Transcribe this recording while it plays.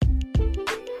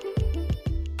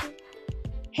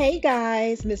Hey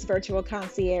guys, Miss Virtual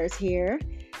Concierge here.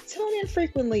 Tune in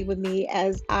frequently with me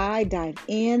as I dive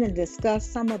in and discuss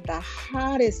some of the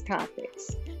hottest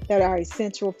topics that are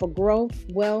essential for growth,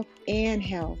 wealth, and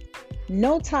health.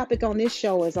 No topic on this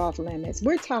show is off limits.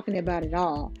 We're talking about it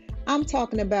all. I'm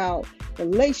talking about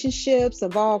relationships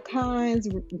of all kinds,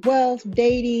 wealth,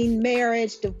 dating,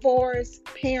 marriage, divorce,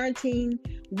 parenting,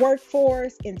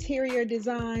 workforce, interior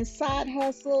design, side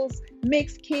hustles,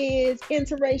 mixed kids,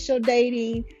 interracial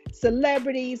dating,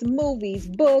 celebrities, movies,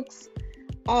 books,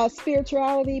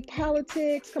 spirituality,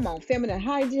 politics. Come on, feminine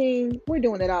hygiene. We're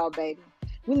doing it all, baby.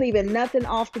 We're leaving nothing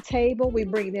off the table. We're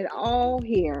bringing it all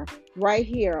here, right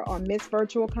here on Miss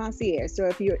Virtual Concierge. So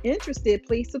if you're interested,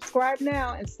 please subscribe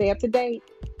now and stay up to date.